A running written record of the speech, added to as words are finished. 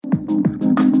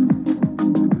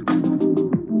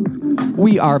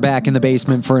We are back in the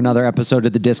basement for another episode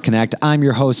of The Disconnect. I'm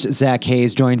your host, Zach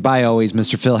Hayes, joined by always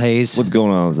Mr. Phil Hayes. What's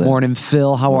going on, Zach? Morning,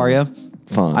 Phil. How are you?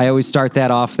 Fine. I always start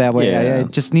that off that way. Yeah. I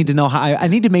just need to know how. I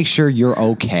need to make sure you're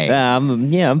okay. I'm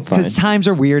fine. Because times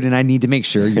are weird, and I need to make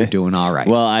sure you're doing all right.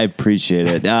 Well, I appreciate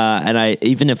it. And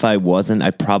even if I wasn't,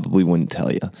 I probably wouldn't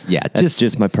tell you. Yeah, that's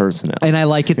just my personality. And I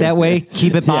like it that way.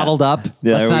 Keep it bottled up.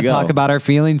 Yeah, Let's not talk about our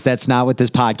feelings. That's not what this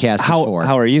podcast is for.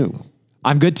 How are you?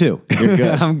 I'm good too. You're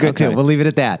good. I'm good too. We'll leave it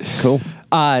at that. Cool.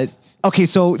 Okay,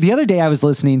 so the other day I was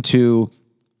listening to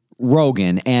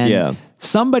Rogan, and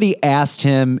somebody asked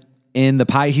him in the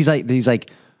pie. He's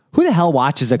like, who the hell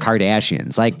watches the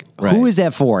Kardashians? Like, who is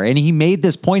that for? And he made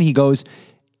this point. He goes,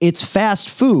 it's fast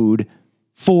food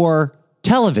for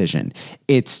television.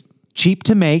 It's cheap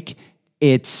to make.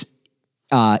 It's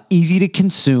easy to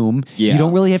consume. Yeah. You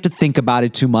don't really have to think about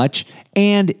it too much.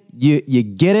 And you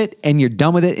get it and you're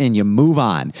done with it and you move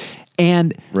on.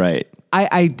 And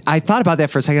I thought about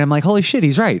that for a second. I'm like, holy shit,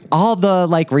 he's right. All the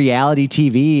like reality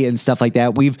TV and stuff like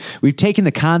that, we've taken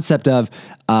the concept of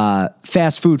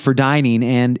fast food for dining,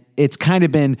 and it's kind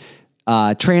of been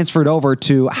transferred over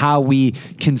to how we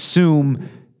consume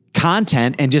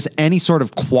content and just any sort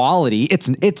of quality.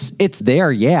 It's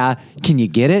there, yeah. Can you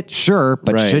get it? Sure,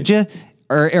 but should you?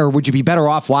 Or would you be better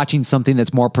off watching something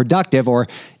that's more productive or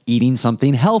eating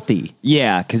something healthy?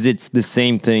 Yeah, because it's the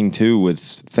same thing, too, with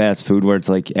fast food, where it's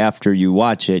like after you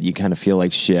watch it, you kind of feel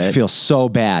like shit. You feel so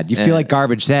bad. You feel like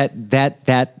garbage.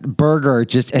 That burger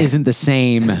just isn't the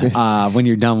same when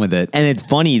you're done with it. And it's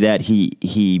funny that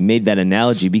he made that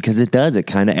analogy, because it does. It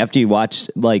kind of, after you watch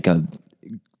like a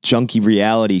junky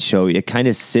reality show, it kind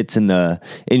of sits in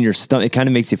your stomach. It kind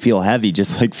of makes you feel heavy,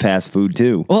 just like fast food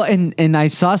too. Well, and I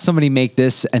saw somebody make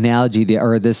this analogy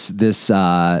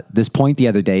this point the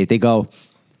other day. They go,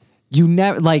 you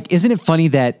never isn't it funny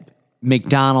that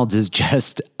McDonald's is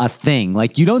just a thing?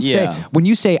 Like, you don't say, when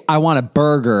you say I want a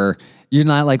burger, you're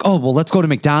not like, oh, well, let's go to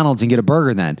McDonald's and get a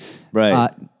burger then.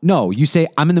 Right. No, you say,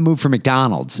 I'm in the mood for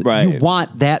McDonald's. Right. You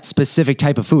want that specific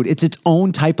type of food. It's its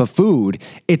own type of food.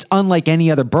 It's unlike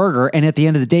any other burger. And at the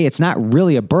end of the day, it's not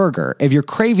really a burger. If you're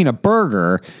craving a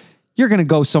burger, you're going to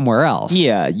go somewhere else.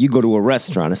 Yeah, you go to a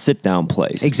restaurant, a sit-down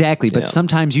place. Exactly. But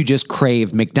sometimes you just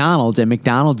crave McDonald's, and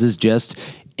McDonald's is just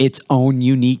its own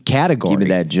unique category. Give me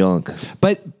that junk.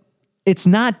 But it's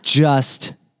not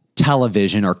just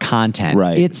television or content.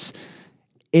 Right.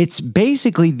 It's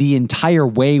basically the entire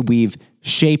way we've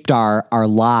shaped our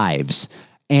lives.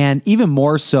 And even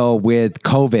more so with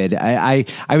COVID. I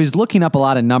was looking up a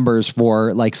lot of numbers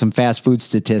for like some fast food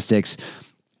statistics,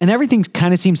 and everything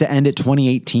kind of seems to end at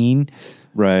 2018.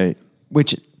 Right.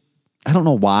 Which I don't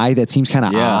know why. That seems kind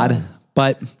of odd.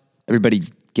 But everybody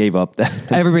gave up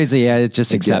that. Everybody's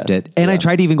just accept it. And I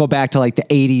tried to even go back to like the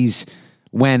 80s,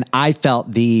 when I felt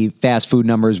the fast food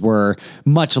numbers were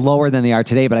much lower than they are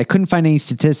today, but I couldn't find any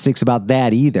statistics about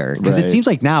that either. Because it seems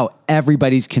like now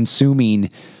everybody's consuming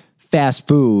fast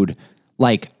food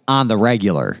like on the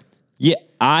regular. Yeah,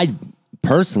 I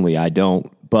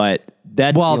don't, but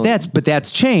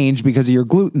that's changed because of your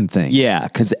gluten thing. Yeah,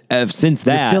 because since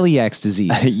that, your celiac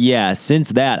disease. Yeah, since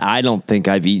that, I don't think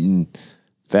I've eaten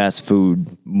fast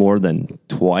food more than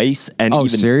twice. And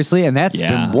seriously? And that's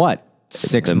been what?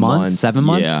 6 months, 7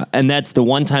 months? Yeah. And that's the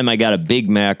one time I got a Big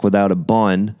Mac without a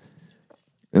bun,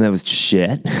 and that was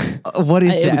shit. What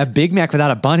is that? A Big Mac without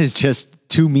a bun is just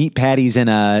 2 meat patties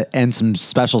and some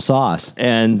special sauce.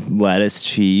 And lettuce,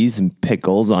 cheese, and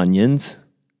pickles, onions.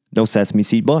 No sesame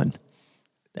seed bun.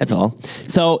 That's all.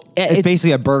 So it's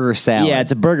basically a burger salad. Yeah,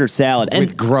 it's a burger salad.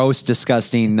 With gross,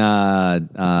 disgusting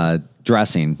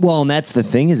dressing. Well, and that's the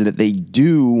thing, is that they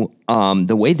do,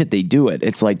 the way that they do it,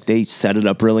 it's like they set it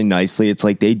up really nicely. It's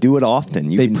like they do it often.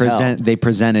 They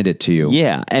presented it to you.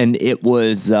 Yeah, and it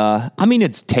was,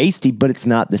 it's tasty, but it's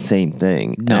not the same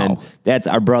thing. No. And that's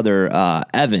our brother,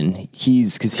 Evan.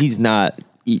 Because he's not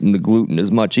eating the gluten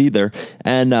as much either.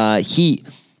 And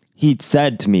he'd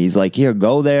said to me, he's like, here,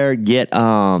 go there, get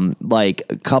like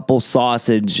a couple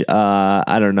sausage,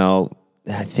 I don't know,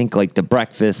 I think like the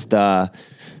breakfast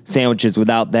sandwiches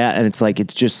without that, and it's like,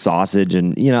 it's just sausage,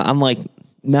 and I'm like,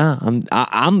 nah,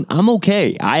 I'm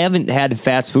okay. I haven't had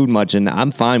fast food much, and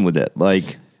I'm fine with it.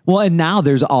 Like, well, and now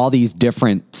there's all these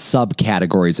different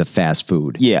subcategories of fast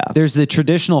food. Yeah. There's the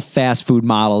traditional fast food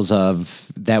models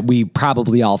that we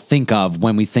probably all think of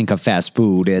when we think of fast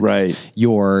food. It's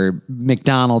your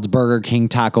McDonald's, Burger King,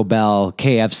 Taco Bell,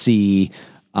 KFC,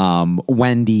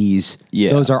 Wendy's.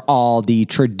 Yeah. Those are all the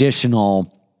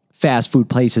traditional fast food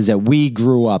places that we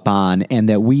grew up on and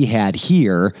that we had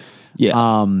here.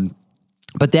 Yeah.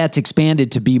 But that's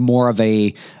expanded to be more of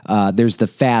a, there's the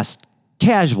fast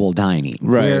casual dining,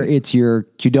 where it's your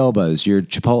Qdobas, your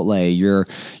Chipotle,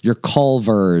 your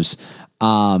Culver's,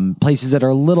 places that are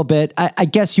a little bit, I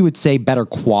guess you would say, better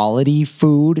quality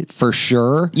food for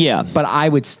sure. Yeah. But I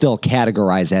would still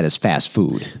categorize that as fast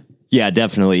food. Yeah,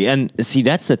 definitely. And see,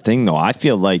 that's the thing though. I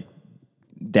feel like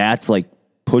that's like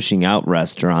pushing out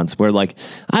restaurants where, like,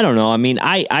 I don't know. I mean,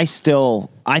 I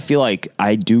feel like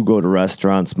I do go to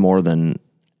restaurants more than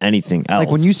anything else.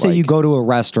 Like when you say you go to a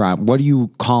restaurant, what are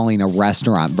you calling a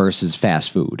restaurant versus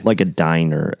fast food? Like a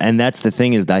diner. And that's the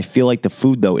thing, is that I feel like the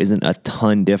food though isn't a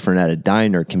ton different at a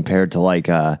diner compared to like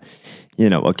a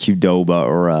Qdoba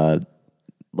or a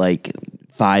like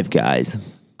Five Guys.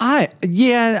 I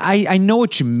know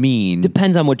what you mean.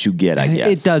 Depends on what you get, I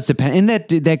guess. It does depend. And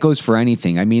that goes for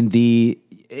anything. I mean,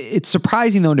 it's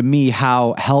surprising though to me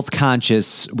how health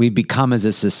conscious we've become as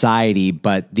a society,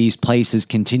 but these places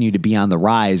continue to be on the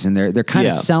rise, and they're kind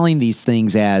of selling these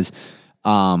things as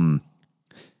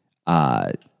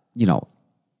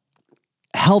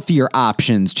healthier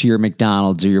options to your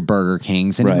McDonald's or your Burger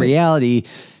Kings. And in reality,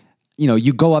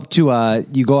 you go up to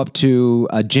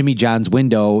a Jimmy John's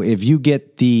window, if you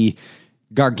get the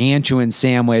gargantuan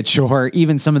sandwich or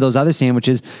even some of those other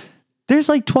sandwiches, there's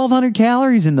like 1,200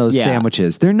 calories in those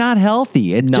sandwiches. They're not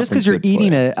healthy. And just because you're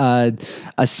eating a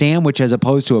sandwich as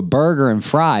opposed to a burger and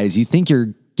fries, you think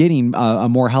you're getting a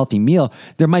more healthy meal.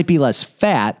 There might be less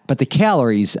fat, but the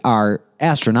calories are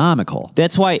astronomical.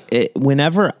 That's why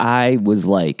whenever I was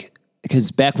like,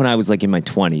 because back when I was like in my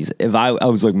 20s, if I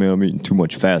was like, man, I'm eating too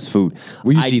much fast food.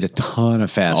 We used to eat a ton of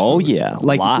fast food. Oh, yeah.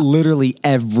 Like lots. Literally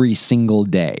every single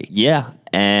day. Yeah.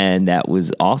 And that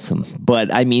was awesome.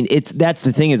 But I mean, that's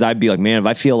the thing, is I'd be like, man, if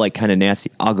I feel like kind of nasty,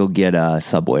 I'll go get a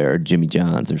Subway or Jimmy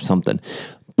John's or something.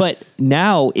 But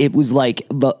now it was like,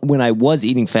 when I was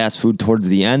eating fast food towards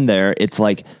the end there, it's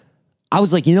like, I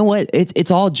was like, you know what?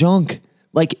 It's all junk.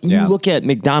 Like you look at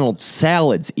McDonald's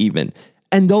salads even,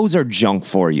 and those are junk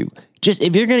for you. Just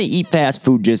if you're going to eat fast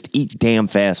food, just eat damn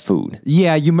fast food.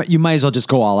 Yeah, you might as well just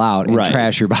go all out and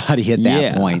trash your body at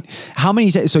that point. How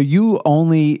many so you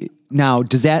only... Now,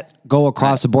 does that go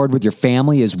across the board with your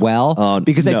family as well?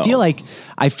 Because no.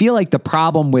 I feel like the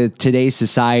problem with today's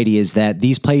society is that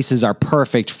these places are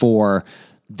perfect for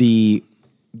the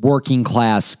working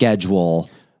class schedule.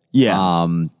 Yeah.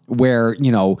 Where,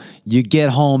 you get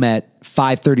home at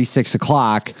 5:30, 6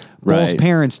 o'clock. Both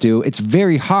parents do. It's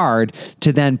very hard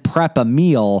to then prep a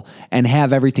meal and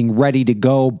have everything ready to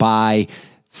go by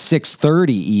 6:30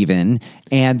 even.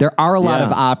 And there are a lot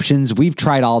of options. We've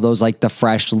tried all those, like the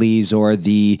Freshly's or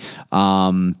the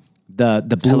Blue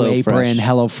Apron,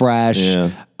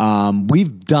 HelloFresh. Yeah.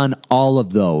 We've done all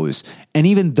of those, and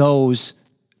even those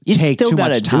take too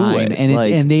much time,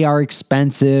 and they are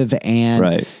expensive.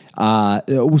 And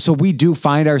so we do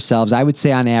find ourselves, I would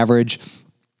say, on average,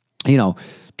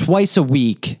 twice a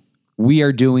week, we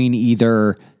are doing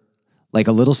either like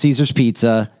a Little Caesars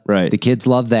pizza. Right, the kids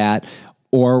love that.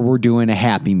 Or we're doing a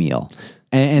Happy Meal.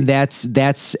 And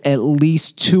that's at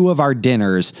least two of our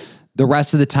dinners. The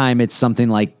rest of the time, it's something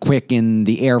like quick in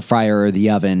the air fryer or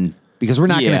the oven, because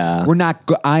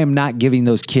I am not giving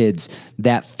those kids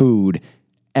that food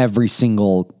every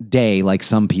single day like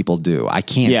some people do. I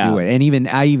can't do it. And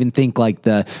I even think like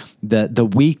the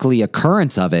weekly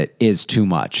occurrence of it is too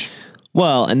much.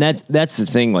 Well, and that's the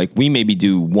thing. Like, we maybe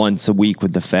do once a week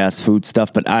with the fast food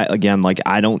stuff, but I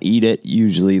don't eat it.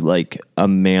 Usually, like,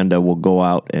 Amanda will go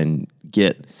out and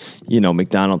get,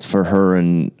 McDonald's for her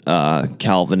and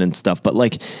Calvin and stuff. But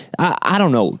like, I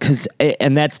don't know,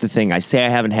 and that's the thing. I say I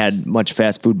haven't had much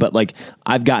fast food, but like,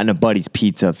 I've gotten a Buddy's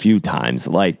pizza a few times,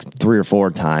 like 3 or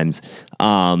 4 times,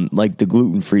 like the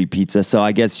gluten-free pizza. So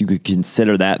I guess you could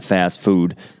consider that fast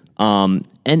food. And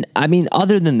I mean,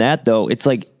 other than that, though, it's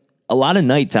like, a lot of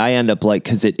nights I end up like,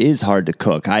 because it is hard to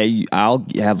cook. I'll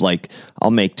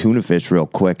make tuna fish real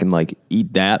quick and like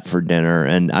eat that for dinner.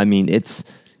 And I mean,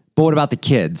 But what about the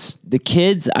kids? The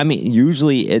kids, I mean,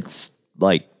 usually it's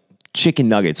like chicken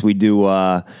nuggets. We do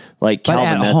like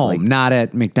Calvin, but at home, like, not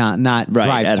at McDonald's, not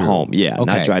drive-through. At home,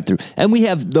 not drive-through. And we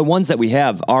have the ones that we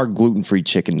have are gluten-free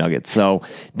chicken nuggets, so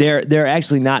they're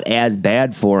actually not as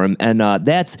bad for them. And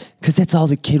that's because that's all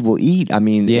the kid will eat. I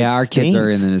mean, our kids are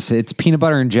in this. It's peanut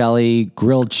butter and jelly,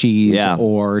 grilled cheese,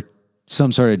 or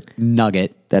some sort of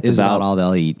nugget. That's about all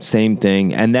they'll eat. Same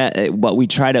thing. And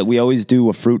we always do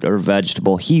a fruit or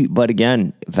vegetable. But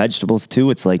again, vegetables too,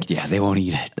 it's like, they won't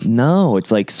eat it. No,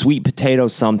 it's like sweet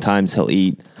potatoes sometimes he'll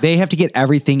eat. They have to get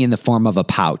everything in the form of a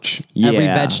pouch. Yeah. Every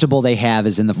vegetable they have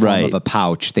is in the form of a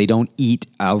pouch. They don't eat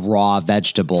a raw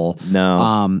vegetable.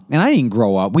 No. And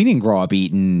we didn't grow up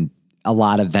eating a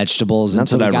lot of vegetables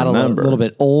That's until what we I got a remember. little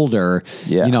bit older.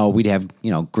 Yeah. You know, we'd have,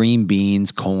 you know, green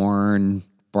beans, corn,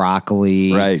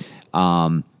 broccoli. Right.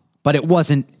 But it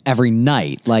wasn't every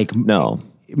night. Like, No.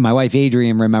 My wife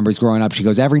Adrienne remembers growing up. She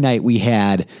goes, every night we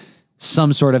had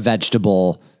some sort of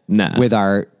vegetable with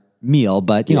our meal.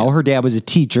 But you know, her dad was a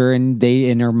teacher, and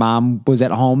her mom was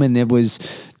at home, and they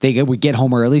would get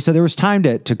home early, so there was time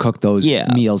to cook those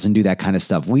meals and do that kind of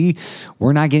stuff.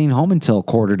 We're not getting home until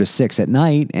 5:45 at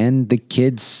night, and the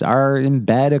kids are in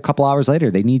bed a couple hours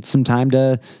later. They need some time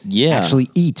to actually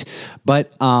eat.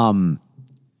 But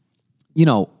you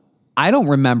know, I don't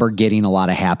remember getting a lot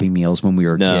of Happy Meals when we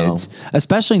were kids,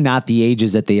 especially not the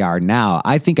ages that they are now.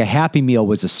 I think a Happy Meal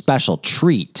was a special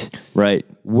treat. Right.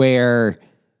 Where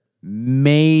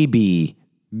maybe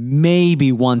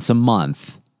once a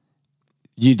month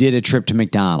you did a trip to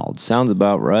McDonald's. Sounds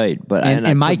about right. But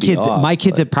and my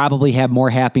kids have probably had more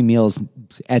Happy Meals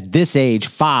at this age,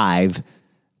 5,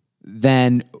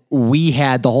 than we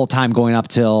had the whole time going up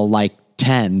till like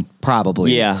 10,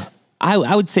 probably. Yeah.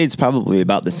 I would say it's probably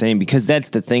about the same, because that's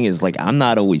the thing is, like, I'm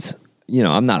not always, you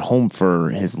know, I'm not home for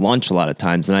his lunch a lot of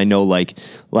times. And I know, like,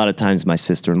 a lot of times my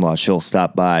sister-in-law, she'll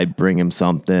stop by, bring him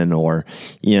something, or,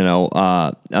 you know,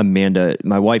 Amanda,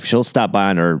 my wife, she'll stop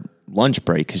by on her lunch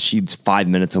break because she's 5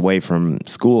 minutes away from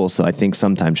school. So I think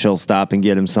sometimes she'll stop and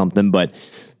get him something, but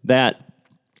that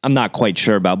I'm not quite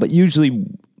sure about. But usually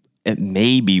it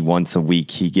maybe once a week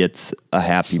he gets a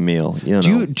Happy Meal. You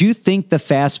know? Do you think the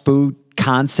fast food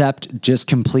concept just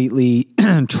completely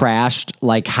trashed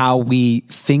like how we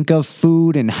think of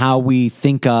food and how we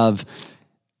think of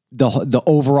the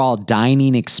overall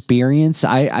dining experience?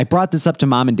 I brought this up to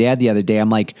Mom and Dad the other day. I'm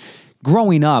like,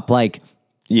 growing up, like,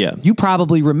 you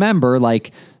probably remember,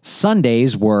 like,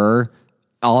 Sundays were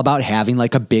all about having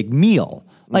like a big meal,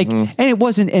 like, and it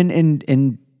wasn't,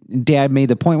 and Dad made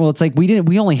the point, well, it's like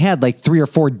we only had like 3 or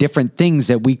 4 different things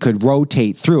that we could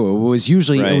rotate through. It was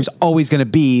usually, it was always going to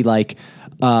be like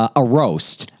a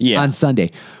roast on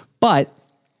Sunday. But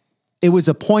it was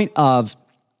a point of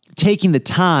taking the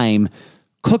time,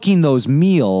 cooking those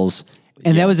meals.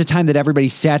 And that was a time that everybody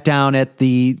sat down at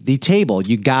the table.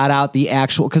 You got out the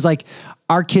actual, because like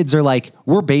our kids are like,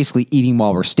 we're basically eating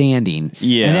while we're standing.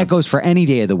 Yeah. And that goes for any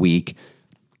day of the week.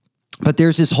 But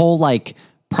there's this whole like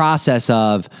process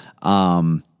of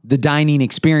the dining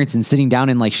experience and sitting down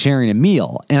and like sharing a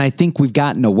meal. And I think we've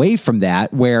gotten away from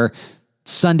that, where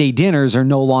Sunday dinners are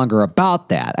no longer about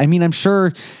that. I mean, I'm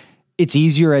sure it's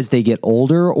easier as they get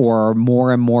older, or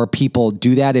more and more people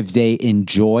do that if they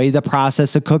enjoy the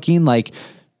process of cooking. Like,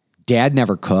 Dad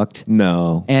never cooked.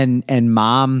 No. And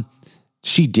Mom,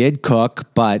 she did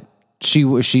cook, but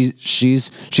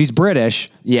she's British.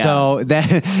 Yeah. So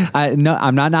that I'm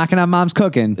not knocking on Mom's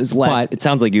cooking, but it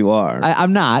sounds like you are.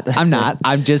 I'm not.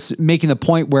 I'm just making the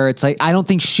point where it's like, I don't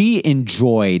think she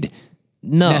enjoyed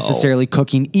necessarily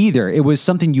cooking either. It was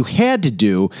something you had to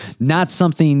do, not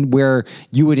something where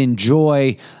you would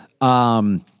enjoy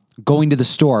going to the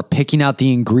store, picking out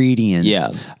the ingredients,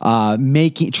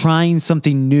 trying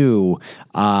something new,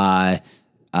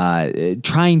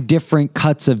 trying different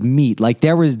cuts of meat. Like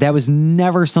that was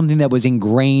never something that was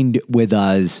ingrained with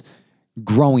us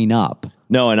growing up.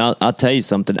 No, and I'll tell you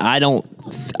something. I don't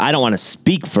want to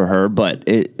speak for her, but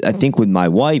I think with my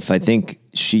wife, I think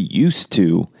she used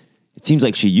to. It seems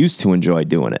like she used to enjoy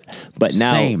doing it, but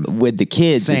now with the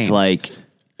kids, it's like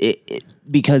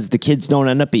because the kids don't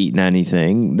end up eating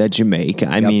anything that you make.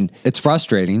 I mean, it's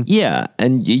frustrating. Yeah,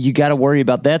 and you got to worry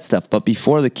about that stuff. But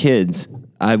before the kids,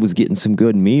 I was getting some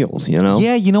good meals, you know?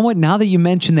 Yeah, you know what? Now that you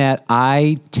mention that,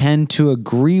 I tend to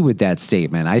agree with that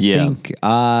statement. I think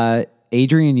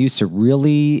Adrienne used to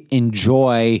really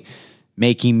enjoy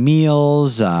making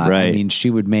meals. I mean,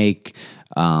 she would make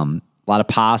a lot of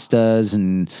pastas,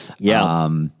 and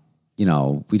you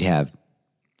know, we'd have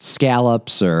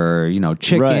scallops or, you know,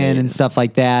 chicken and stuff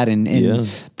like that. And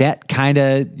that kind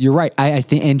of, you're right. I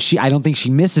think, and I don't think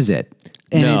she misses it.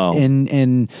 And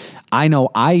and I know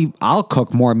I'll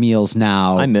cook more meals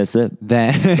now. I miss it.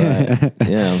 But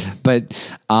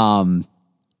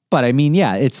I mean,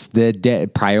 it's the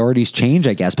priorities change,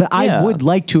 I guess. But I would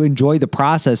like to enjoy the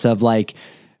process of like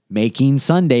making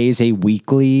Sundays a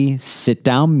weekly sit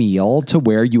down meal to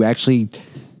where you actually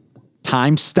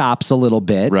time stops a little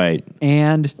bit. Right.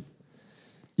 And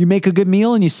you make a good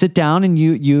meal and you sit down and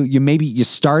you maybe you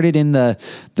start it in the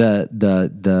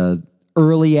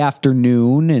early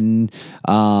afternoon, and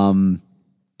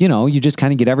you know, you just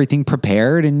kind of get everything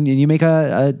prepared and you make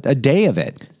a day of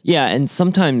it. Yeah, and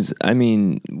sometimes, I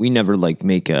mean, we never like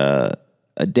make a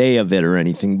a day of it or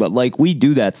anything, but like we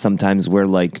do that sometimes where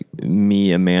like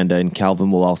me, Amanda, and Calvin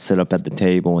will all sit up at the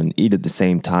table and eat at the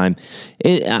same time.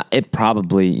 It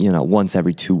probably, you know, once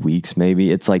every 2 weeks,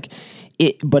 maybe. It's like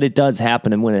but it does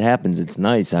happen. And when it happens, it's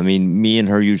nice. I mean, me and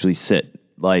her usually sit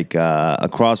like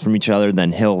across from each other.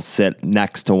 Then he'll sit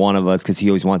next to one of us because he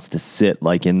always wants to sit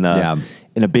like in a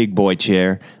big boy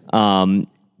chair.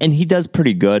 And he does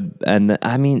pretty good. And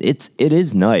I mean, it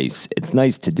is nice. It's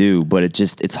nice to do, but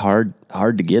it's hard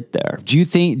to get there. Do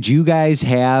you guys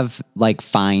have like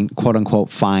fine, quote unquote,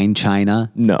 fine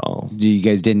china? No. You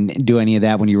guys didn't do any of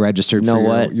that when you registered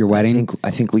for your wedding?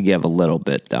 I think we have a little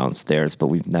bit downstairs, but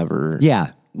we've never.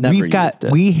 Yeah.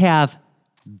 We have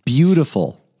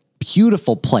beautiful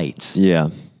plates. Yeah.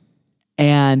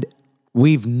 And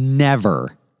we've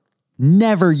never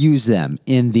used them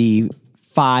in the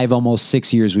almost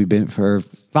 6 years we've been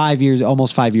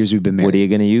almost 5 years we've been married. What are you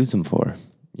going to use them for?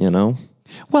 You know?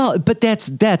 Well, but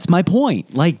that's my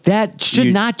point. Like that should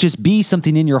not just be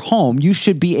something in your home. You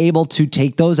should be able to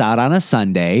take those out on a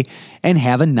Sunday and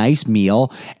have a nice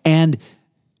meal and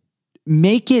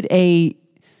make it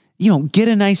get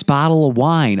a nice bottle of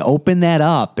wine, open that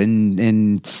up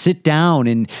and sit down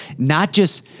and not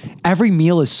just every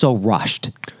meal is so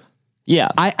rushed. Yeah.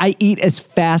 I eat as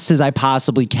fast as I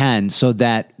possibly can so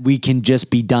that we can just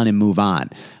be done and move on.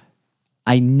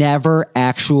 I never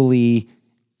actually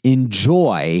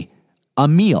enjoy a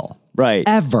meal. Right.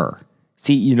 Ever.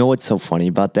 See, you know what's so funny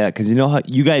about that? Because you know how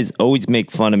you guys always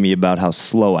make fun of me about how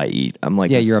slow I eat. I'm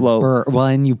like, you're slow. a bird. Well,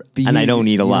 and I don't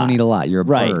eat a lot. You don't eat a lot. You're a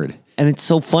bird. And it's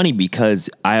so funny because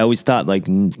I always thought like,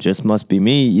 just must be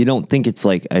me. You don't think it's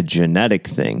like a genetic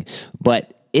thing,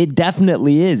 but it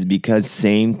definitely is because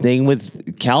same thing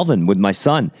with Calvin, with my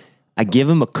son. I give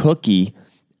him a cookie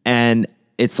and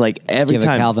it's like every time.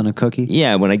 Give Calvin a cookie?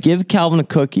 Yeah, when I give Calvin a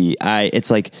cookie,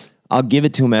 it's like I'll give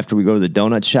it to him after we go to the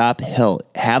donut shop. He'll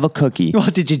have a cookie. Well,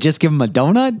 did you just give him a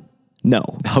donut? No.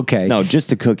 Okay. No,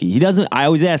 just a cookie. He doesn't. I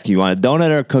always ask you want a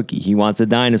donut or a cookie? He wants a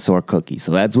dinosaur cookie.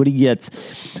 So that's what he gets.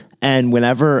 And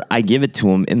whenever I give it to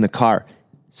him in the car,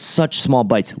 such small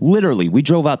bites. Literally, we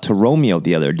drove out to Romeo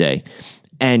the other day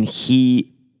and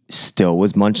he still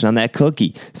was munching on that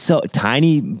cookie. So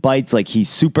tiny bites, like he's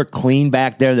super clean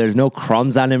back there. There's no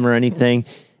crumbs on him or anything.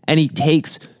 And he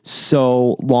takes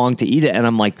so long to eat it. And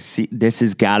I'm like, see, this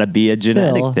has got to be a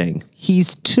genetic thing.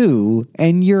 He's 2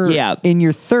 and you're in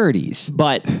your 30s.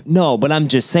 But I'm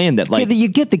just saying that like. You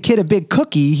get the kid a big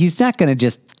cookie, he's not going to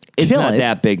just It's not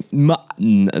that big.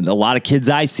 A lot of kids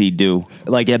I see do.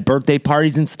 Like at birthday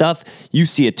parties and stuff, you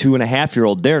see a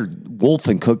 2.5-year-old, they're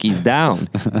wolfing cookies down.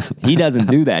 He doesn't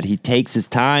do that. He takes his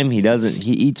time. He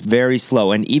eats very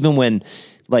slow. And even when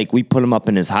like we put him up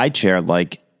in his high chair,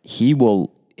 like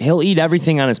he'll eat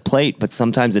everything on his plate, but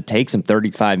sometimes it takes him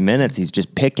 35 minutes. He's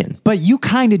just picking. But you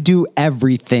kind of do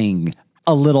everything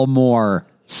a little more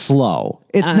slow.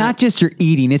 It's not just your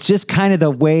eating. It's just kind of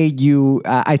the way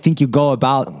I think you go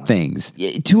about things.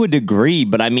 To a degree,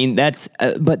 but I mean,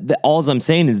 all I'm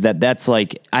saying is that's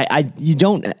like, you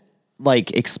don't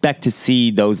like expect to see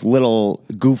those little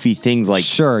goofy things like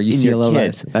sure you see a little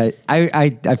kids. Bit.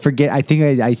 I forget. I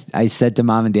think I said to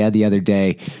mom and dad the other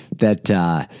day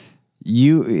that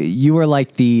you were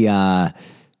like the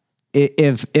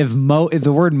if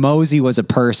the word mosey was a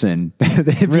person,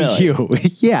 it'd be you.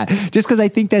 Yeah, just because I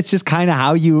think that's just kind of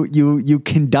how you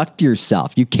conduct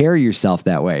yourself. You carry yourself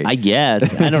that way. I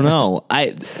guess. I don't know.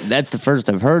 That's the first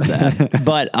I've heard that.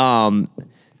 But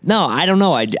no, I don't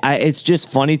know. It's just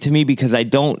funny to me because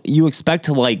you expect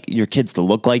to like your kids to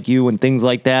look like you and things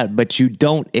like that, but you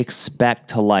don't expect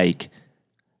to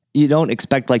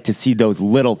to see those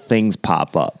little things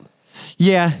pop up.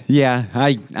 Yeah.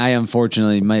 I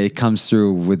unfortunately, it comes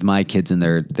through with my kids and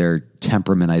their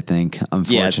temperament, I think,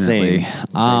 unfortunately. Yeah,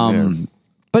 same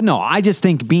but no, I just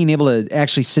think being able to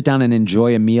actually sit down and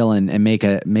enjoy a meal and make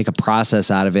a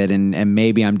process out of it. And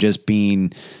maybe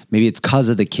maybe it's because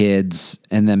of the kids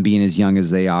and them being as young as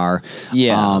they are.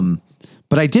 Yeah.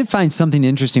 But I did find something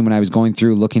interesting when I was going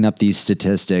through looking up these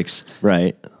statistics.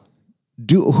 Right.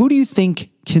 Who do you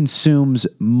think consumes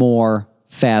more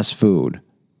fast food?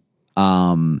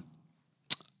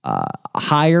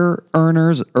 Higher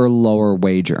earners or lower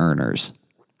wage earners?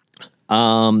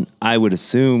 I would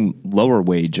assume lower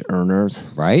wage earners.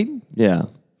 Right? Yeah.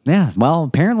 Yeah. Well,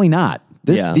 apparently not.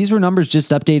 These were numbers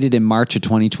just updated in March of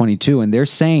 2022, and they're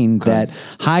saying that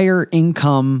higher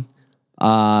income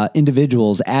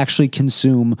individuals actually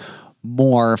consume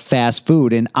more fast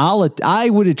food. And I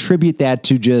would attribute that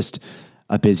to just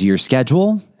a busier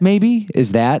schedule, maybe.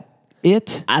 Is that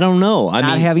it? I don't know.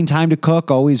 Not having time to cook,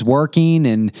 always working,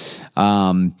 and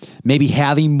maybe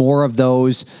having more of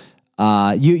those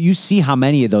you see how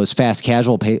many of those fast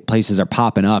casual places are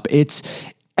popping up. It's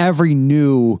every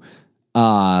new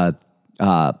plaza.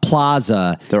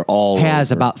 They're all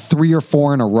has over. about 3 or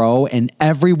 4 in a row, and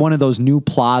every one of those new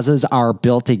plazas are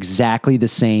built exactly the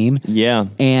same. Yeah,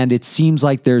 and it seems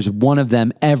like there's one of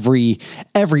them every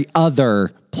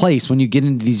other place. When you get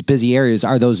into these busy areas,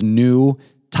 are those new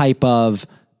type of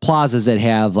plazas that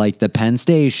have like the Penn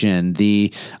Station,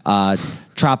 the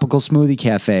Tropical Smoothie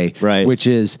Cafe, right? Which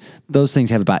is those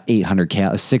things have about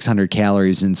 600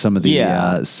 calories in some of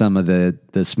the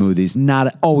smoothies.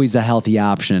 Not always a healthy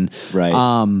option, right?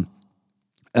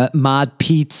 Mod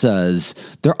Pizzas,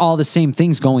 they're all the same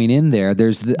things going in there.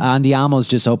 There's Andiamo's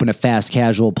just opened a fast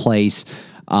casual place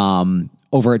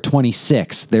over at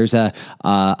 26. There's a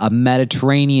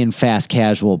Mediterranean fast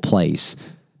casual place.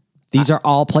 These are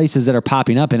all places that are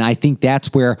popping up, and I think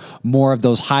that's where more of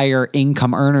those higher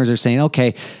income earners are saying,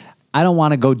 okay, I don't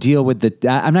want to go deal with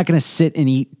I'm not going to sit and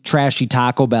eat trashy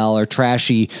Taco Bell or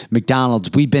trashy McDonald's.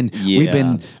 We've been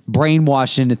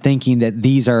brainwashed into thinking that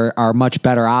these are much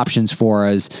better options for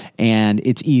us, and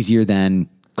it's easier than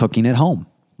cooking at home.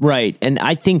 Right. And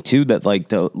I think too that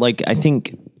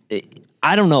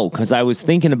I don't know, because I was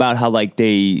thinking about how like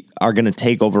they are going to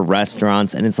take over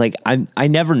restaurants, and it's like I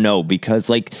never know, because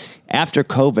like after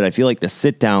COVID, I feel like the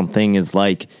sit down thing is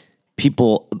like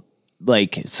people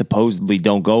like supposedly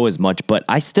don't go as much, but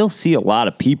I still see a lot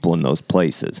of people in those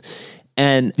places.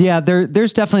 And yeah,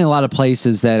 there's definitely a lot of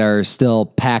places that are still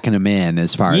packing them in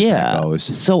as far as that goes.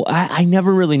 So I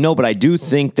never really know, but I do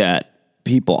think that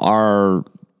people are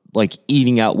like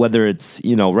eating out, whether it's,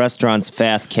 restaurants,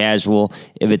 fast casual,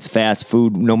 if it's fast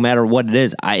food, no matter what it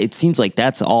is. It seems like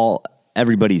that's all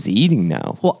everybody's eating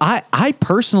now. Well, I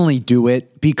personally do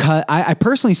it because I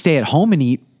personally stay at home and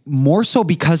eat more so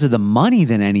because of the money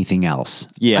than anything else.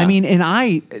 Yeah. I mean, and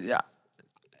I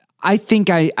think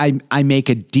I make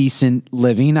a decent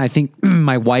living. I think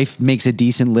my wife makes a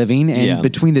decent living. And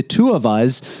between the two of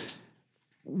us,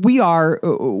 we're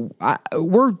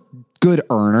good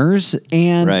earners.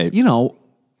 And,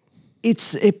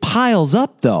 it piles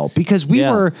up though, because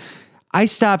I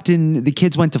stopped the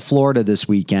kids went to Florida this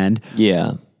weekend.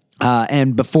 Yeah.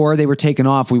 And before they were taken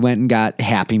off, we went and got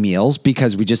Happy Meals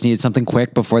because we just needed something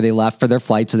quick before they left for their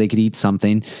flight so they could eat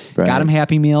something. Right. Got them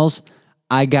Happy Meals.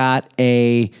 I got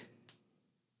a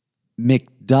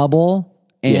McDouble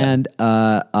and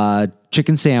a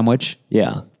chicken sandwich.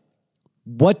 Yeah.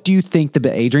 What do you think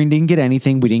Adrian didn't get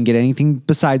anything. We didn't get anything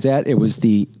besides that. It was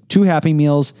the 2 Happy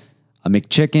Meals, a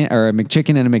McChicken and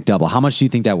a McDouble. How much do you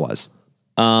think that was?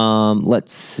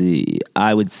 Let's see.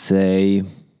 I would say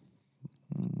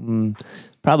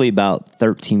probably about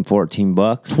 $13, $14.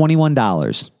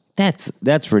 $21.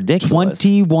 That's ridiculous.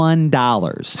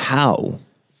 $21. How?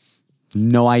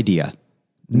 No idea.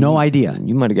 No idea.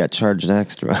 You might have got charged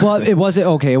extra. Well, it wasn't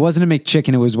okay. It wasn't a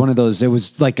McChicken. It was one of those. It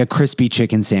was like a crispy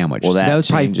chicken sandwich. Well, that was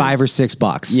probably $5 or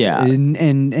 $6. Yeah,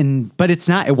 and but it's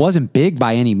not. It wasn't big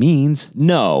by any means.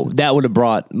 No, that would have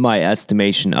brought my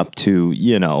estimation up to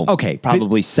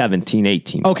probably 17,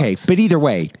 18. Okay, but either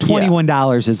way,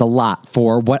 $21 is a lot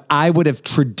for what I would have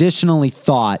traditionally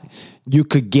thought you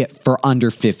could get for under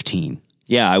 15.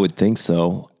 Yeah, I would think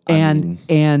so.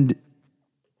 And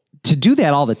to do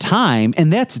that all the time,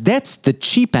 and that's the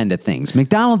cheap end of things.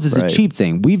 McDonald's is a cheap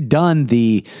thing. We've done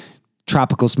the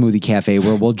Tropical Smoothie Cafe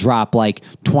where we'll drop like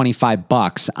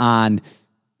 $25 on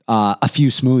a few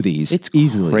smoothies. It's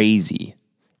easily crazy.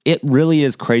 It really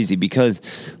is crazy because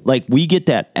like we get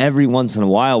that every once in a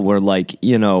while where like,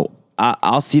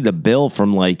 I'll see the bill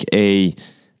from like a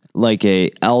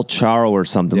El Charro or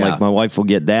something. Like my wife will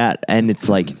get that, and it's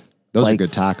like, those are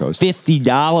good tacos.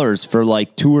 $50 for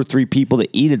like 2 or 3 people to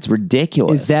eat. It's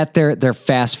ridiculous. Is that their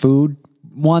fast food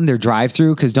one, their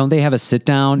drive-through? Because don't they have a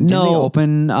sit-down? No. Didn't they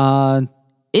open?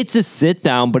 It's a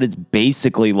sit-down, but it's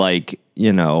basically like,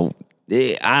 I don't know.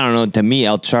 To me,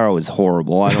 El Charro is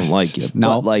horrible. I don't like it.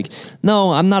 No? But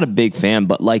no, I'm not a big fan,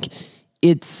 but like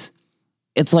it's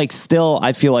like still,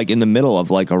 I feel like in the middle of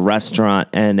like a restaurant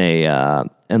and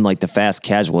and like the fast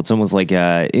casual. It's almost like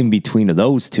in between of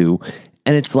those two.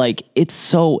 And it's like, it's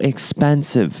so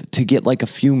expensive to get like a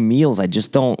few meals. I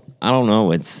don't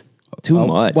know. It's too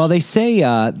much. Well, they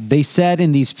said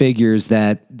in these figures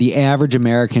that the average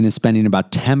American is spending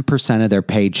about 10% of their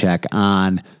paycheck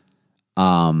on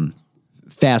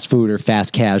fast food or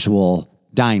fast casual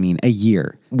dining a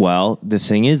year. Well, the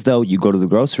thing is though, you go to the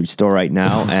grocery store right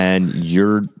now and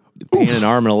you're paying an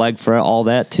arm and a leg for all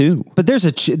that too. But there's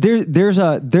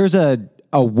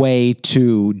a way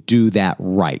to do that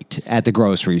right at the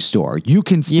grocery store. You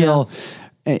can still,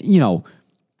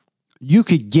 you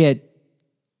could get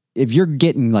if you're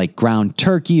getting like ground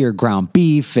turkey or ground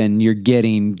beef and you're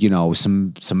getting,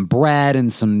 some bread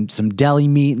and some deli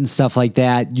meat and stuff like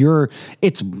that,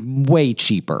 it's way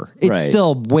cheaper. It's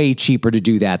still way cheaper to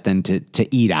do that than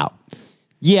to eat out.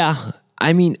 Yeah.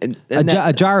 I mean,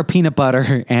 a jar of peanut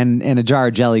butter and a jar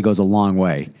of jelly goes a long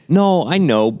way. No, I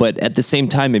know. But at the same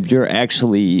time, if you're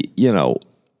actually,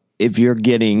 if you're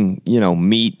getting,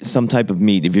 meat, some type of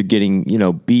meat, if you're getting,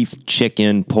 beef,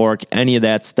 chicken, pork, any of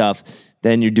that stuff,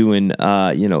 then you're doing,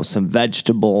 some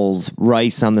vegetables,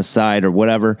 rice on the side or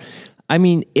whatever. I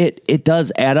mean, it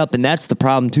does add up. And that's the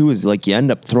problem, too, is like you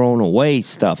end up throwing away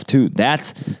stuff, too.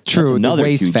 That's true. That's another the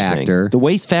waste factor. Thing. The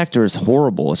waste factor is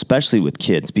horrible, especially with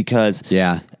kids because,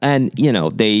 and,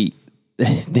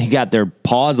 they got their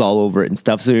paws all over it and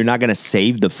stuff. So you're not going to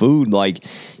save the food. Like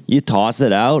you toss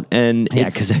it out and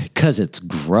because it's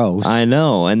gross. I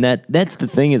know. And that's the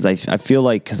thing is I feel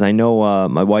like, cause I know,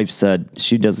 my wife said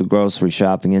she does the grocery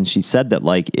shopping and she said that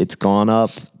like it's gone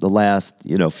up the last,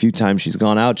 few times she's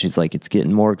gone out. She's like, it's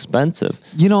getting more expensive,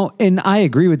 and I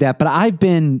agree with that, but I've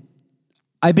been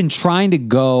trying to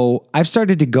go. I've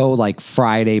started to go like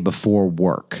Friday before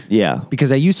work. Yeah. Because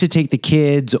I used to take the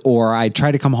kids or I'd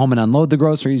try to come home and unload the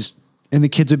groceries and the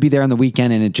kids would be there on the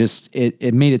weekend and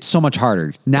it made it so much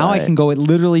harder. Now I can go. It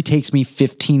literally takes me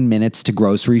 15 minutes to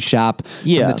grocery shop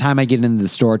from the time I get into the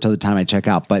store till the time I check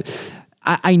out. But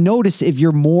I notice if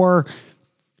you're more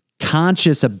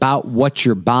conscious about what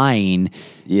you're buying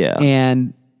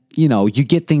and, you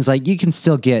get things like you can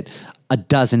still get a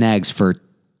dozen eggs for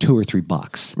 $2 or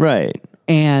 $3. Right.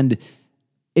 And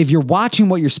if you're watching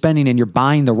what you're spending and you're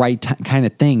buying the right kind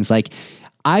of things, like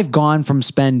I've gone from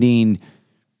spending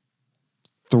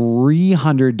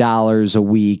 $300 a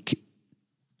week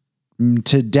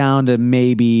to down to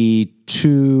maybe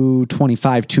 $225,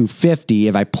 $250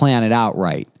 if I plan it out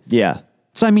right. Yeah.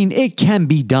 So, I mean, it can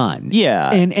be done.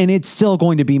 Yeah. And it's still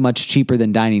going to be much cheaper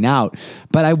than dining out.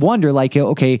 But I wonder, like,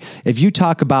 okay, if you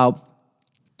talk about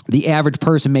the average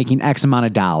person making X amount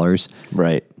of dollars,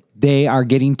 right? They are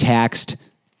getting taxed,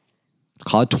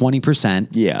 call it 20%.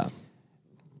 Yeah.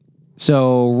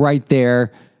 So right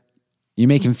there, you're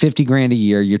making $50,000 a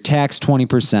year. You're taxed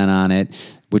 20% on it,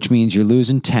 which means you're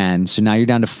losing 10. So now you're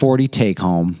down to 40 take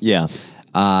home. Yeah.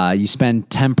 You spend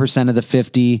 10% of the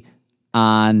 50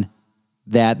 on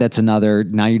that. That's another.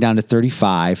 Now you're down to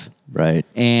 35. Right.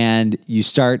 And you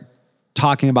start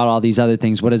talking about all these other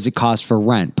things. What does it cost for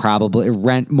rent? Probably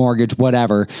rent, mortgage,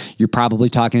 whatever. You're probably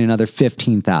talking another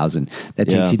 $15,000. That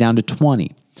takes you down to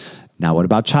 20. Now, what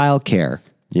about childcare?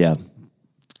 Yeah.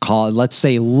 Call it, let's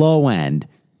say low end,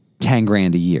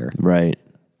 $10,000 a year. Right.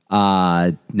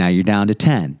 Now you're down to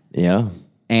 10. Yeah.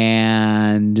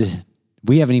 And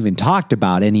we haven't even talked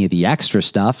about any of the extra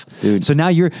stuff. Dude. So now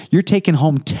you're taking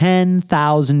home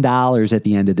 $10,000 at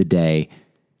the end of the day.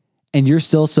 And you're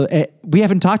still we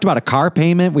haven't talked about a car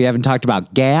payment. We haven't talked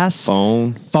about gas.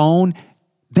 Phone.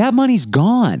 That money's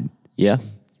gone. Yeah.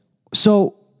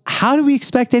 So how do we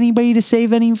expect anybody to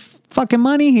save any fucking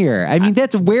money here? I mean,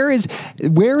 where is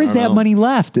that money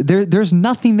left? There's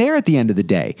nothing there at the end of the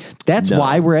day. That's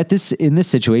why we're in this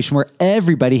situation where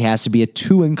everybody has to be a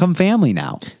 2-income family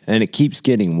now. And it keeps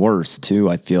getting worse too.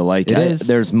 I feel like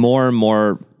there's more and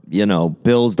more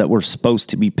bills that we're supposed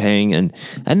to be paying. And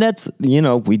that's,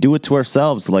 we do it to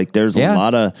ourselves. Like there's a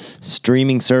lot of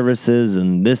streaming services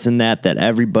and this and that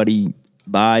everybody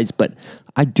buys. But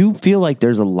I do feel like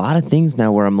there's a lot of things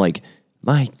now where I'm like,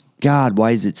 my God,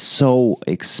 why is it so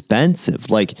expensive?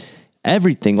 Like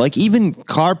everything, like even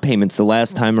car payments the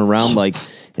last time around, like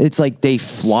it's like they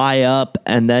fly up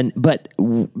and then, but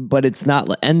it's not,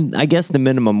 and I guess the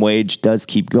minimum wage does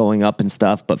keep going up and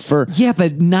stuff, but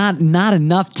but not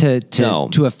enough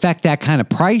to affect that kind of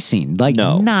pricing. Like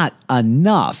not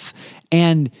enough.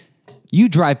 And you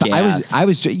drive by, I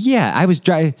was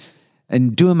driving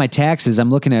and doing my taxes. I'm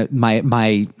looking at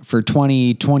my for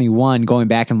 2021, going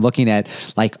back and looking at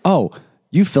like, oh,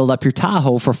 you filled up your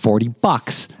Tahoe for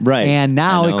 $40. Right. And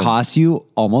now it costs you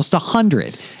almost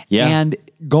 $100. Yeah. And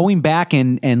going back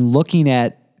and looking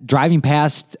at driving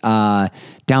past down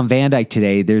Van Dyke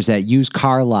today, there's that used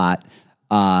car lot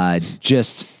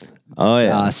just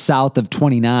south of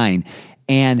 29,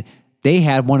 and they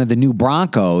had one of the new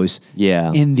Broncos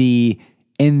in the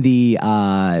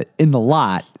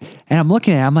lot, and I'm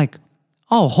looking at it, I'm like,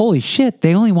 oh, holy shit,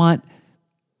 they only want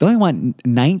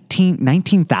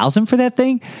 19,000 for that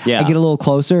thing. Yeah. I get a little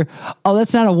closer. Oh,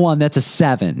 that's not a 1, that's a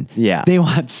 7. Yeah. They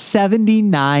want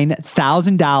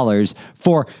 $79,000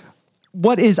 for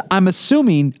what is, I'm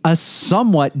assuming, a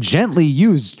somewhat gently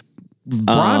used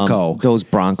Bronco. Those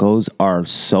Broncos are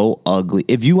so ugly.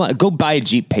 If you want, go buy a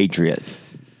Jeep Patriot.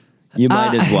 You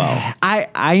might as well.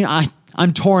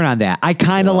 I'm torn on that. I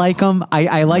kind of like them.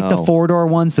 I like the 4-door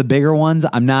ones, the bigger ones.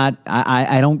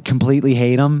 I don't completely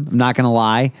hate them. I'm not going to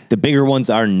lie. The bigger ones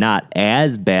are not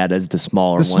as bad as the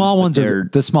smaller ones.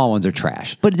 The small ones are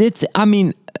trash. But I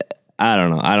mean, I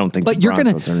don't know. I don't think the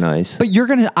Broncos are nice. But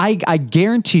I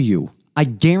guarantee you,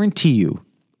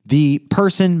 the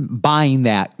person buying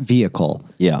that vehicle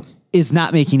is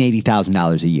not making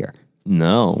 $80,000 a year.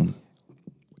 No.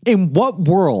 In what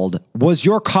world was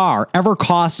your car ever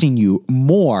costing you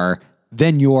more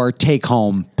than your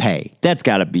take-home pay? That's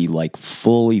got to be like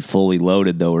fully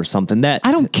loaded though, or something. That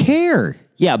I don't care.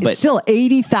 Yeah, but it's still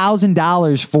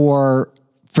 $80,000 for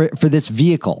this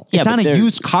vehicle. It's on a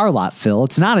used car lot, Phil.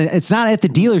 It's not at the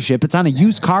dealership. It's on a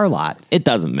used car lot. It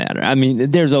doesn't matter. I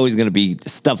mean, there's always going to be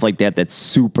stuff like that that's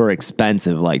super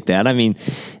expensive like that. I mean,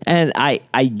 and I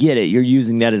get it. You're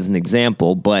using that as an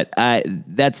example, but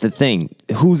that's the thing.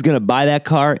 Who's going to buy that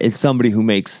car is somebody who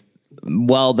makes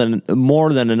more than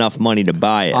enough money to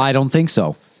buy it. I don't think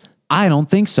so.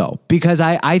 Because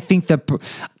I think there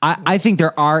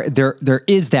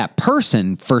is that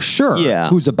person for sure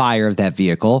who's a buyer of that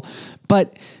vehicle,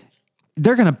 but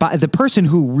they're going to buy, the person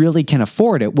who really can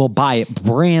afford it will buy it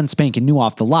brand spanking new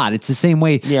off the lot. It's the same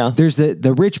way. There's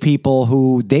the rich people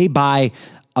who they buy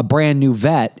a brand new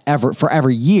vet for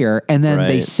every year, and then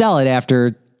they sell it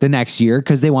after the next year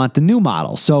because they want the new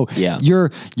model. So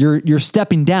you're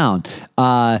stepping down.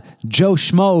 Joe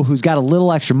Schmo, who's got a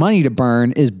little extra money to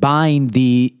burn, is buying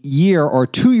the year or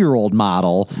 2-year-old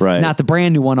model, not the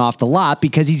brand new one off the lot,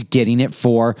 because he's getting it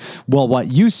for,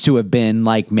 what used to have been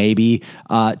like maybe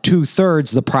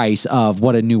 2/3 the price of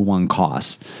what a new one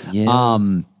costs.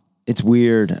 It's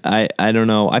weird. I don't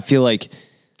know. I feel like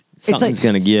something's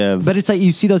going to give. But it's like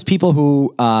you see those people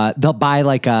who they'll buy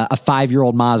like a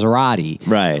 5-year-old Maserati.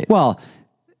 Right. Well,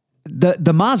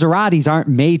 the Maseratis aren't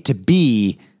made to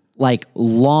be like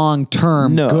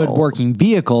long-term good working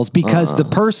vehicles, because the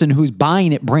person who's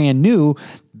buying it brand new,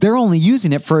 they're only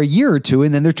using it for a year or two,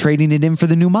 and then they're trading it in for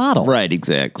the new model. Right,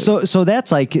 exactly. So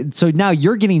that's like, so now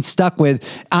you're getting stuck with,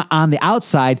 on the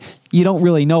outside, you don't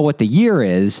really know what the year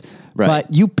is. Right.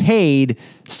 But you paid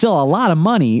still a lot of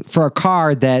money for a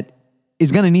car that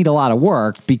is going to need a lot of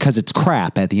work because it's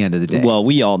crap at the end of the day. Well,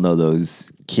 we all know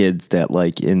those kids that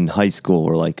like in high school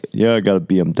were like, yeah, I got a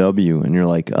BMW. And you're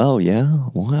like, oh yeah,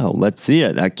 wow, let's see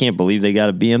it. I can't believe they got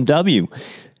a BMW.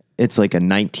 It's like a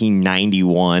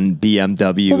 1991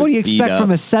 BMW. Well, what do you expect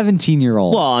from a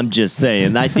 17-year-old? Well, I'm just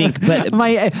saying. I think, but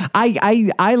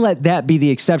I let that be the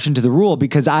exception to the rule,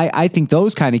 because I think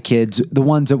those kind of kids, the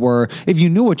ones that were, if you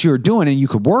knew what you were doing and you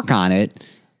could work on it,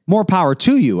 more power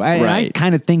to you. I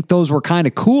kind of think those were kind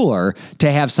of cooler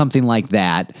to have something like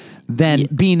that than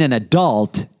being an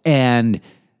adult and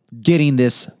getting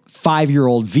this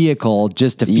 5-year-old vehicle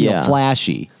just to feel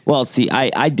flashy. Well, see,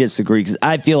 I disagree, because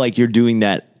I feel like you're doing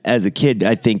that as a kid.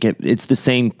 I think it's the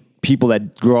same people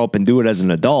that grow up and do it as an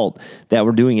adult that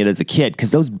were doing it as a kid, because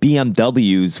those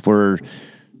BMWs were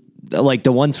like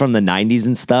the ones from the 90s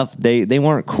and stuff. They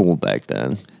weren't cool back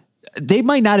then. They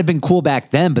might not have been cool back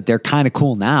then, but they're kind of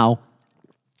cool now.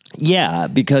 Yeah,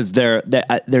 because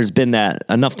there's been that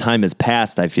enough time has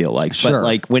passed, I feel like. Sure. But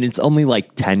like when it's only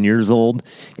like 10 years old,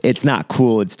 it's not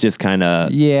cool. It's just kind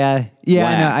of I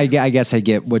know. I guess I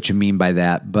get what you mean by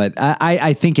that, but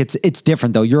I think it's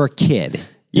different though. You're a kid.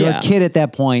 You're a kid at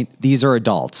that point. These are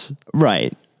adults,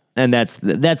 right? And that's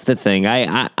the thing.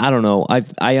 I don't know.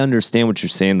 I understand what you're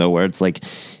saying though, where it's like,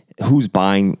 who's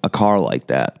buying a car like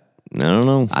that? I don't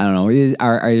know.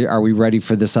 Are we ready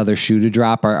for this other shoe to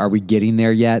drop? Are we getting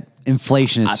there yet?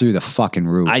 Inflation is through the fucking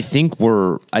roof. I think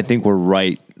we're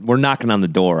right. We're knocking on the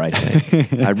door, I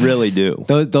think. I really do.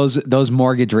 Those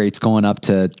mortgage rates going up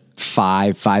to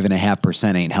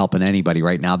 5.5% ain't helping anybody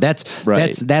right now. That's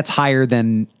higher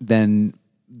than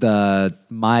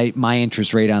my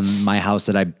interest rate on my house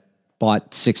that I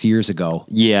bought 6 years ago.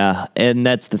 Yeah, and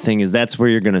that's the thing, is that's where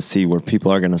you're going to see where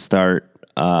people are going to start.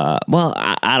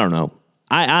 I don't know.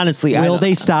 I honestly, will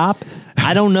they stop?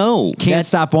 I don't know. Can't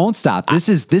stop, won't stop. This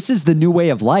is the new way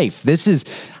of life. This is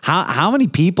how many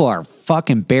people are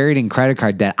fucking buried in credit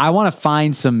card debt. I want to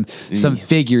find some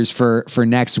figures for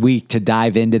next week to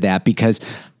dive into that, because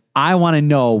I want to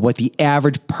know what the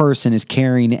average person is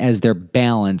carrying as their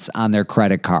balance on their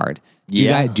credit card. Do you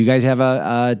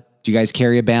guys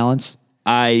carry a balance?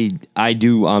 I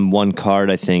do on one card,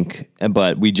 I think,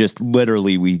 but we just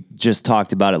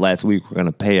talked about it last week. We're going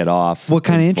to pay it off. What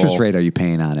kind of interest rate are you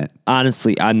paying on it?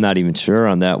 Honestly, I'm not even sure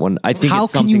on that one. I think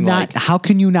it's something like... How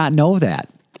can you not know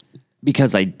that?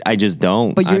 Because I just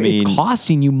don't. But it's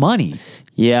costing you money.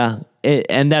 Yeah,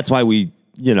 and that's why we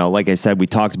like I said, we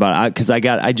talked about it because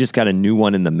I just got a new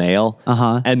one in the mail,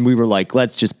 and we were like,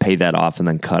 let's just pay that off and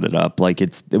then cut it up. Like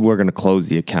we're going to close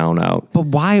the account out. But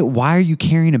why are you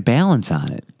carrying a balance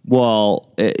on it? Well,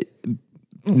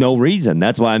 no reason.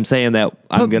 That's why I'm saying that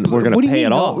we're going to pay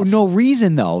it off. No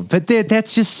reason though. But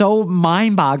that's just so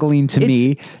mind-boggling to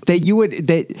me that you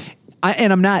would I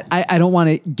don't want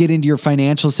to get into your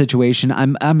financial situation.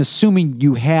 I'm assuming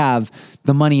you have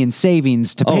the money in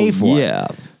savings to pay for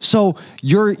it. So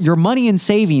your money in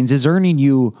savings is earning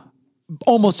you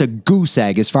almost a goose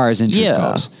egg as far as interest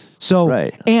goes. So,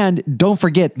 and don't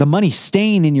forget the money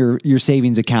staying in your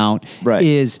savings account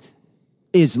is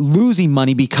losing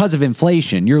money because of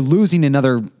inflation. You're losing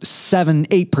another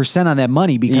 7-8% on that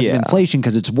money because of inflation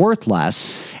because it's worth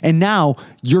less. And now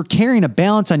you're carrying a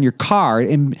balance on your card,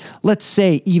 and let's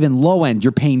say even low end,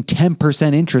 you're paying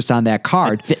 10% interest on that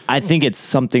card. I think it's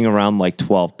something around like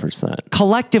 12%.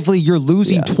 Collectively, you're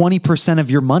losing 20% of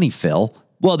your money, Phil.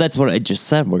 Well, that's what I just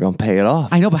said. We're going to pay it off.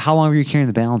 I know, but how long were you carrying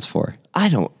the balance for? I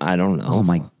don't know. Oh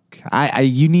my God.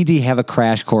 You need to have a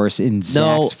crash course in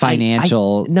Zach's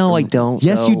financial. No, I don't.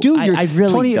 Yes, you do. I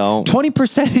really don't.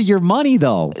 20% of your money,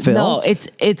 though, Phil. No,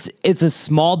 it's a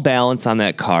small balance on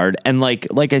that card, and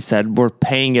like I said, we're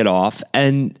paying it off.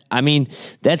 And I mean,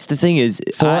 that's the thing is,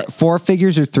 four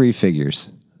figures or three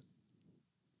figures.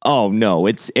 Oh no,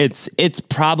 it's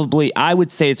probably, I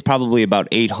would say it's probably about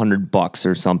 $800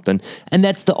 or something. And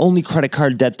that's the only credit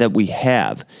card debt that we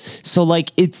have. So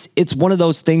like, it's one of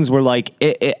those things where like,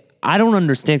 I don't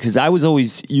understand, because I was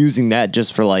always using that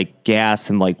just for like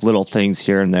gas and like little things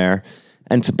here and there,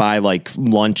 and to buy like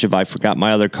lunch if I forgot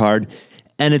my other card.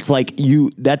 And it's like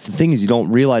that's the thing, is you don't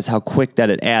realize how quick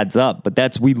that it adds up. But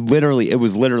it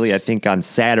was literally, I think on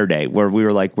Saturday, where we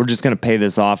were like, we're just going to pay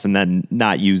this off and then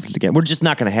not use it again. We're just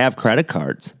not going to have credit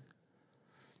cards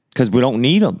because we don't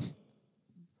need them.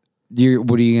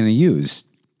 What are you going to use?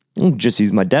 I'll just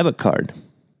use my debit card.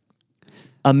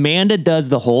 Amanda does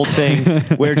the whole thing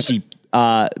where she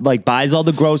like buys all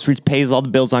the groceries, pays all the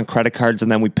bills on credit cards,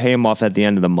 and then we pay them off at the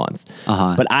end of the month.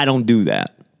 But I don't do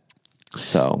that.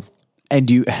 So... And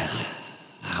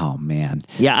oh man.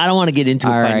 Yeah, I don't want to get into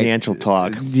financial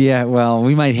talk. Yeah, well,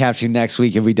 we might have to next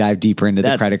week if we dive deeper into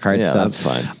the credit card stuff.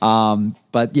 That's fine.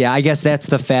 But yeah, I guess that's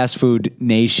the fast food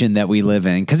nation that we live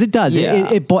in, because it does. Yeah.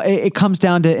 It comes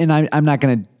down to, and I'm not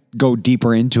going to go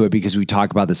deeper into it because we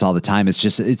talk about this all the time. It's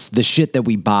the shit that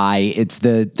we buy. It's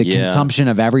the consumption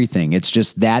of everything. It's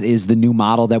just, that is the new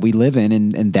model that we live in,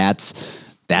 and that's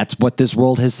what this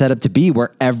world has set up to be,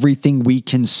 where everything we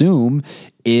consume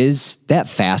is that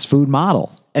fast food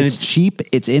model. And it's cheap,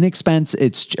 it's inexpensive,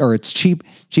 it's cheap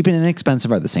and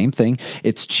inexpensive are the same thing.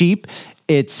 It's cheap,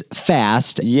 it's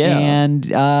fast, and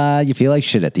you feel like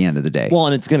shit at the end of the day. Well,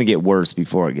 and it's going to get worse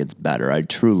before it gets better. I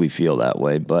truly feel that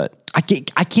way, but... I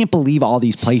can't believe all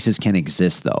these places can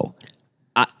exist, though.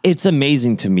 It's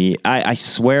amazing to me. I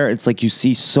swear, it's like you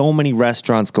see so many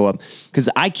restaurants go up, because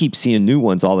I keep seeing new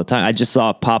ones all the time. I just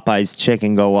saw Popeye's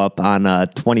Chicken go up on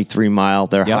 23 Mile.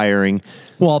 They're hiring.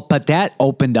 Well, but that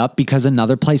opened up because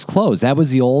another place closed. That was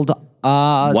the old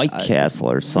White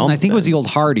Castle or something. I think it was the old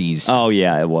Hardee's. Oh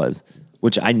yeah, it was.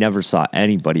 Which I never saw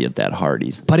anybody at that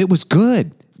Hardee's. But it was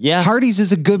good. Yeah. Hardee's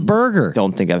is a good burger. I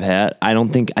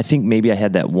think maybe I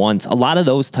had that once. A lot of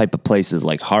those type of places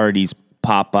like Hardee's,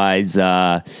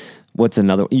 Popeyes, what's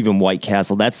another, even White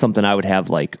Castle, that's something I would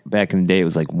have, like back in the day, it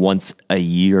was like once a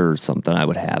year or something I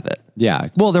would have it. Yeah.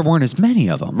 Well, there weren't as many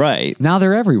of them. Right. Now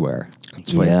they're everywhere.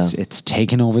 It's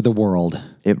taken over the world.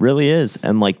 It really is.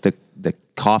 And like the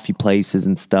coffee places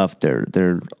and stuff,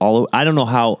 they're all, I don't know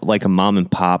how like a mom and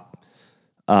pop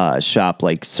shop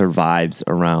like survives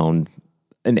around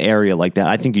an area like that.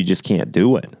 I think you just can't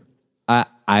do it.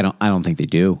 I don't think they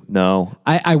do. No.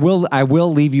 I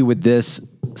will leave you with this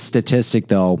statistic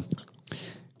though.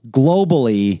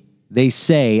 Globally, they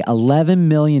say 11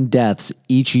 million deaths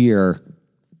each year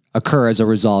occur as a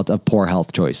result of poor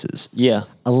health choices. Yeah.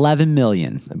 11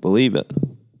 million. I believe it.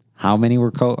 How many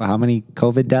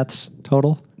COVID deaths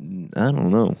total? I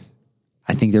don't know.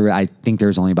 I think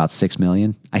there's only about 6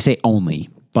 million. I say only,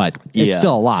 but it's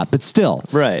still a lot, but still.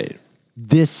 Right.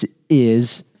 This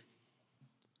is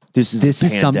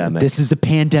a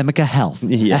pandemic of health,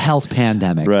 a health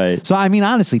pandemic. Right. So, I mean,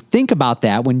 honestly, think about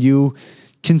that when you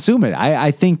consume it.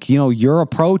 I think, your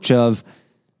approach of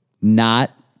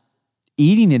not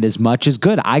eating it as much is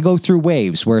good. I go through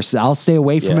waves where I'll stay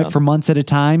away from it for months at a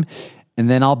time, and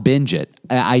then I'll binge it.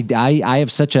 I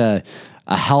have such a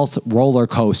health roller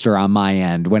coaster on my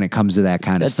end when it comes to that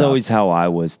kind of stuff. That's always how I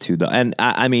was too, though. And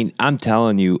I mean, I'm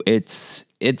telling you,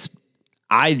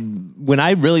 when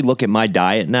I really look at my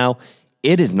diet now,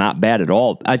 it is not bad at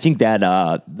all. I think that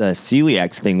the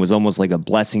celiac thing was almost like a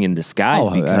blessing in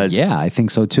disguise because yeah, I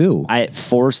think so too. It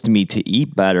forced me to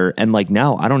eat better. And like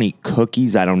now I don't eat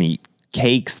cookies. I don't eat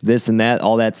cakes, this and that,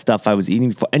 all that stuff I was eating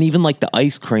before. And even like the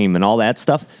ice cream and all that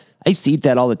stuff. I used to eat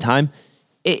that all the time.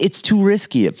 It's too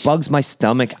risky. It bugs my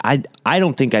stomach. I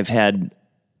don't think I've had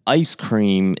ice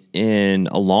cream in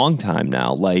a long time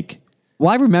now. Like,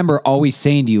 well, I remember always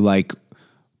saying to you, like,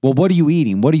 well, what are you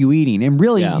eating? What are you eating? And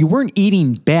really, you weren't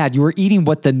eating bad. You were eating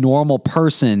what the normal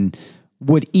person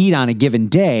would eat on a given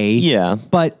day. Yeah.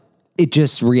 But it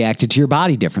just reacted to your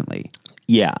body differently.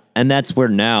 Yeah. And that's where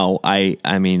now I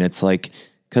mean, it's like,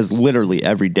 because literally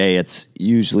every day it's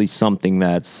usually something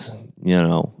that's,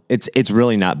 it's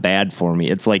really not bad for me.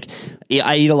 It's like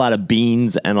I eat a lot of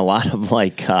beans and a lot of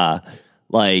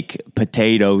like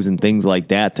potatoes and things like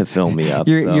that to fill me up.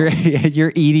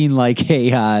 You're eating like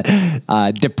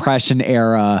a depression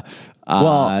era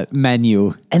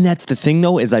menu. And that's the thing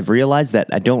though, is I've realized that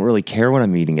I don't really care what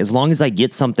I'm eating as long as I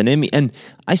get something in me. And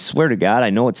I swear to God, I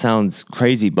know it sounds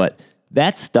crazy, but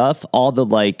that stuff, all the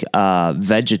like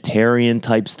vegetarian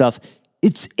type stuff,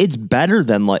 it's better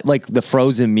than like the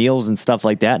frozen meals and stuff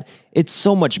like that. It's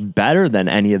so much better than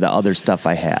any of the other stuff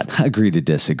I had. Agree to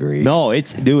disagree. No,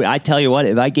 dude, I tell you what,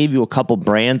 if I gave you a couple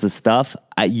brands of stuff,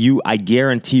 I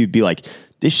guarantee you'd be like,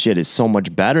 this shit is so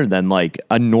much better than like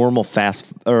a normal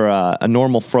a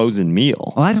normal frozen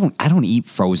meal. Well, I don't eat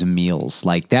frozen meals.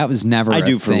 Like that was never a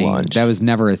thing. For lunch. That was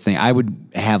never a thing. I would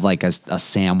have like a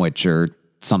sandwich or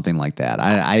something like that.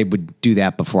 I would do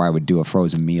that before I would do a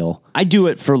frozen meal. I do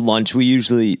it for lunch.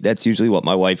 That's usually what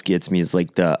my wife gets me is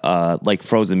like the like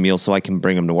frozen meal so I can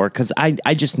bring them to work. Cause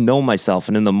I just know myself.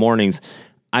 And in the mornings,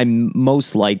 I'm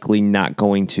most likely not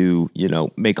going to,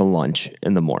 make a lunch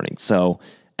in the morning. So,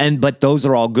 but those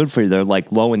are all good for you. They're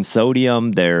like low in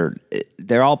sodium. They're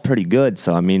all pretty good.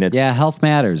 So, I mean, health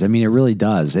matters. I mean, it really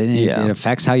does. It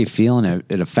affects how you feel and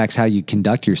it affects how you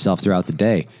conduct yourself throughout the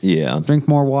day. Yeah. Drink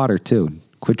more water too.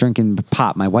 Quit drinking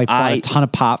pop. My wife bought a ton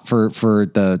of pop for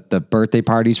the birthday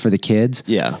parties for the kids.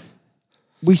 Yeah.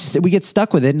 We get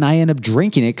stuck with it, and I end up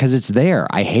drinking it because it's there.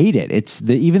 I hate it.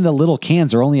 Even the little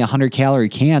cans are only 100-calorie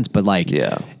cans, but like,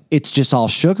 it's just all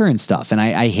sugar and stuff, and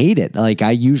I hate it. Like,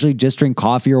 I usually just drink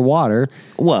coffee or water.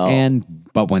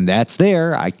 But when that's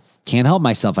there, I can't help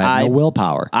myself. I have no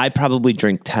willpower. I probably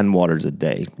drink 10 waters a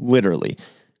day, literally.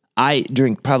 I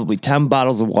drink probably 10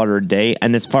 bottles of water a day,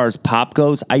 and as far as pop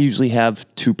goes, I usually have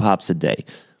 2 pops a day,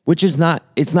 which is not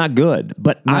good.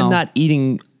 But no. I'm not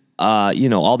eating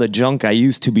all the junk I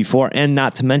used to before. And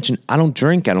not to mention, I don't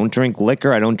drink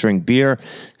liquor. I don't drink beer.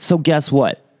 So guess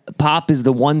what? Pop is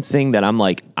the one thing that I'm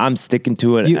like, I'm sticking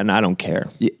to it and I don't care.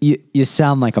 You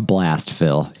sound like a blast,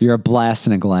 Phil. You're a blast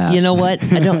in a glass. You know what?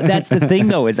 That's the thing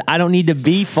though, is I don't need to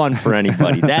be fun for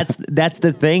anybody. That's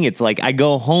the thing. It's like I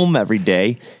go home every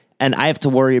day and I have to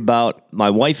worry about my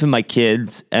wife and my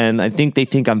kids. And I think they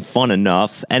think I'm fun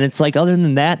enough. And it's like, other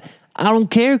than that, I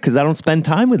don't care because I don't spend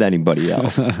time with anybody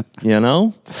else, The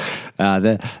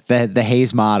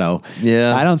Hayes motto.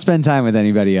 Yeah. I don't spend time with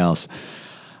anybody else.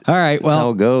 All right. That's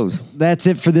how it goes. That's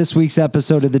it for this week's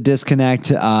episode of The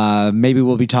Disconnect. Maybe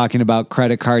we'll be talking about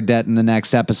credit card debt in the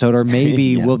next episode, or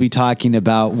maybe we'll be talking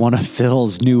about one of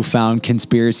Phil's newfound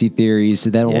conspiracy theories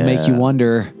that will make you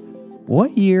wonder,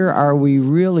 what year are we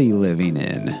really living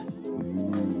in?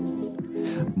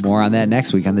 More on that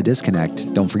next week on The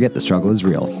Disconnect. Don't forget, the struggle is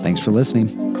real. Thanks for listening.